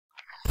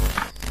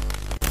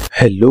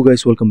Hello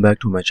guys, welcome back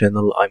to my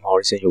channel. I'm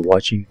Horace and you're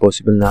watching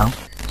Possible Now.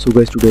 So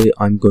guys, today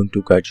I'm going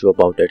to guide you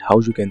about that how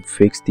you can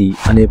fix the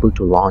unable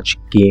to launch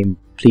game.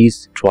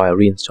 Please try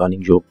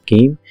reinstalling your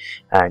game,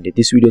 and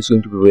this video is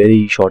going to be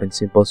very short and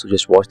simple, so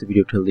just watch the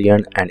video till the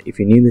end. And if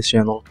you're new in this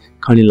channel,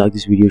 kindly like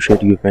this video, share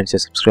to your friends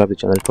and subscribe to the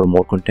channel for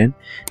more content.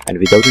 And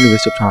without any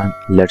waste of time,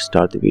 let's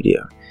start the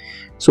video.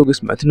 So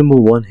guys, method number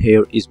one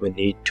here is we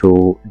need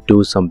to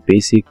do some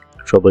basic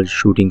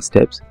troubleshooting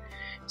steps.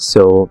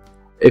 So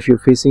if you're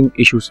facing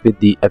issues with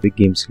the Epic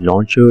Games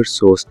launcher,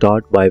 so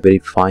start by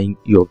verifying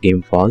your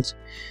game files.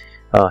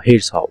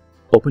 Here's how.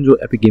 Open your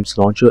Epic Games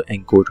launcher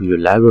and go to your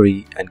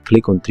library and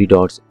click on three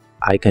dots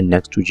icon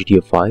next to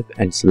GTA 5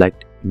 and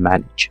select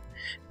manage.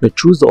 Now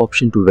choose the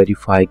option to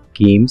verify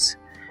games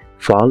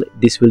file.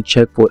 This will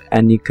check for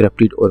any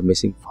corrupted or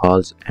missing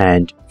files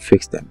and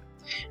fix them.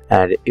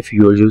 And if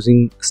you are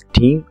using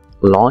Steam,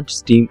 launch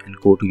Steam and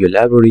go to your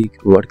library,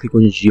 right click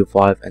on your GTA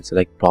 5 and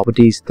select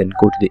properties, then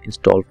go to the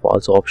install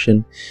files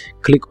option,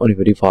 click on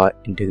verify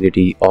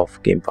integrity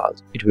of game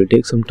files. It will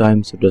take some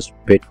time, so just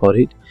wait for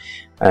it.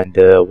 And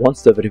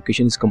once the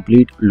verification is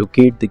complete,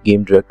 locate the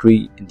game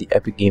directory in the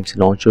Epic Games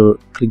launcher,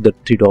 click the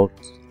three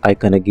dots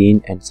icon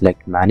again and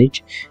select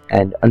manage,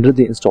 and under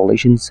the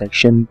installation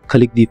section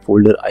click the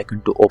folder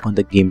icon to open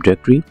the game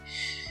directory.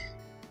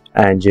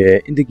 And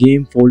in the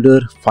game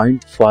folder,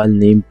 find the file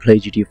name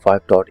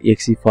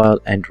playgta5.exe file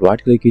and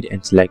right click it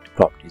and select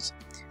properties.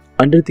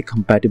 Under the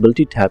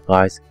compatibility tab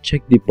guys,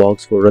 check the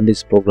box for run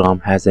this program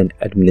as an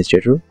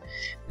administrator,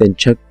 then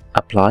check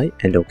apply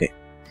and OK.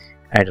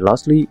 And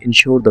lastly,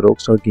 ensure the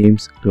Rockstar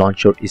Games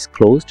launcher is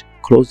closed.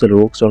 Close the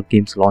Rockstar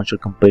Games launcher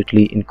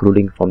completely,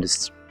 including from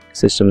the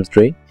system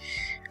tray,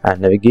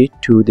 and navigate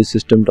to the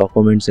system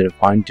documents and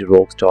find the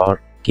Rockstar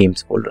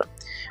Games folder.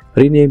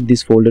 Rename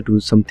this folder to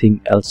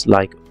something else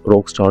like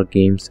Rockstar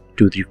Games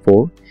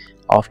 234.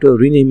 After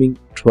renaming,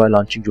 try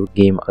launching your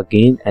game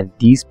again, and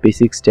these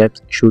basic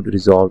steps should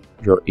resolve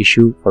your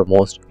issue for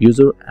most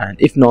users. And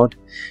if not,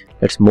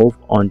 let's move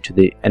on to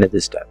the another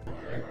step.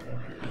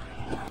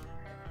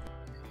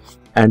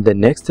 And the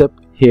next step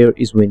here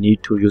is we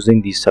need to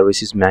using the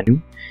services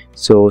menu.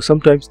 So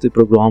sometimes the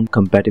program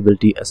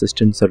compatibility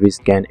assistance service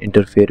can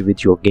interfere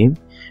with your game.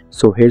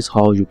 So here's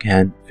how you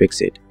can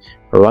fix it.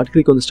 Right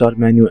click on the start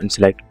menu and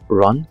select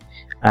run,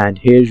 and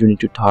here you need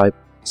to type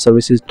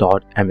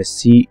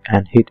services.msc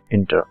and hit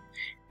enter.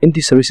 In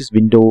the services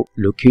window,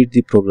 locate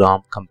the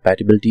program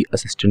compatibility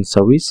assistance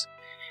service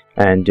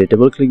and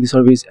double click the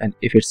service, and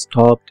if it's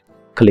stopped,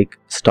 click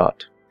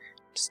start.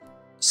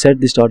 Set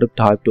the startup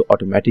type to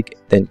automatic,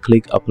 then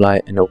click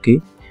apply and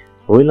OK.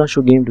 Relaunch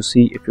your game to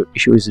see if your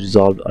issue is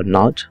resolved or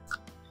not.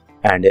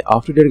 And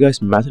after that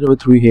guys, method number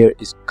 3 here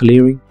is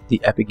clearing the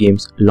Epic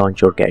Games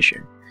launcher cache.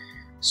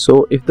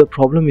 So if the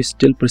problem is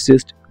still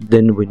persist,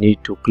 then we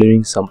need to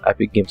clearing some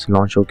Epic Games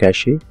launcher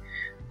cache.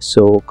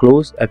 So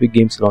close Epic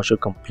Games launcher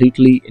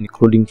completely,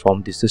 including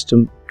from the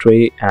system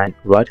tray, and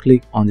right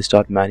click on the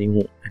start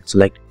menu and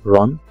select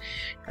run.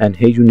 And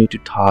here you need to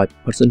type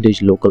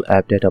 %local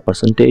app data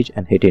 %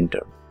 and hit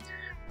enter.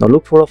 Now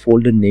look for a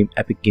folder named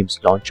Epic Games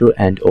launcher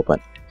and open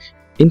it.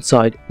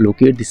 Inside,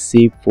 locate the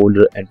save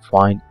folder and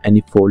find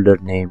any folder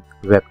named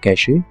web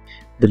cache.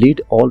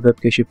 Delete all web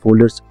cache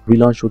folders,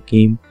 relaunch your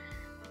game,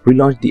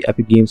 relaunch the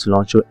Epic Games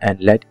launcher and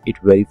let it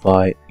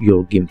verify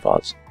your game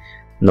files.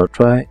 Now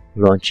try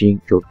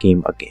launching your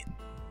game again.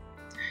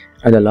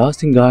 And the last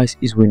thing guys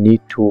is we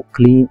need to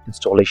clean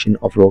installation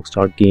of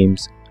Rockstar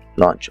Games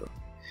launcher.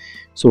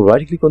 So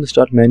right click on the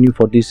start menu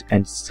for this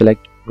and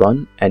select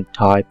run and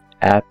type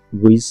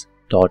appwiz.cpl,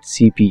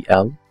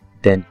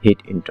 then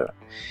hit enter.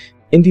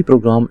 In the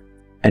program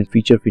and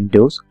feature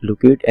windows,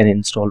 locate and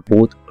install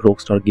both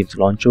Rockstar Games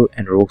launcher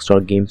and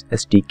Rockstar Games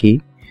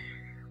SDK.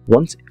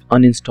 Once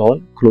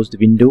uninstall, close the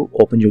window,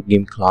 open your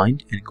game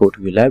client and go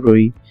to your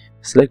library,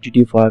 select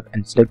GTA 5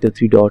 and select the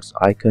three dots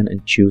icon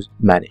and choose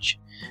manage.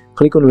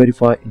 Click on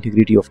verify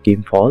integrity of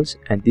game files,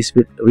 and this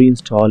will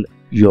reinstall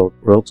your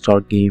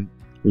Rockstar Game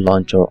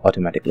launcher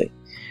automatically.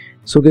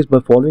 So guys, by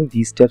following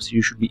these steps,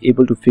 you should be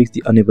able to fix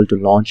the unable to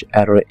launch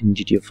error in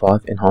GTA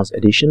 5 Enhanced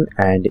Edition.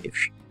 And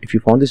if you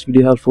found this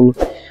video helpful,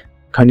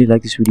 kindly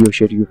like this video,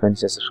 share to your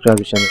friends and subscribe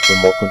to the channel for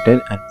more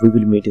content, and we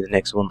will meet in the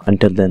next one.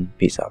 Until then,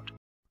 peace out.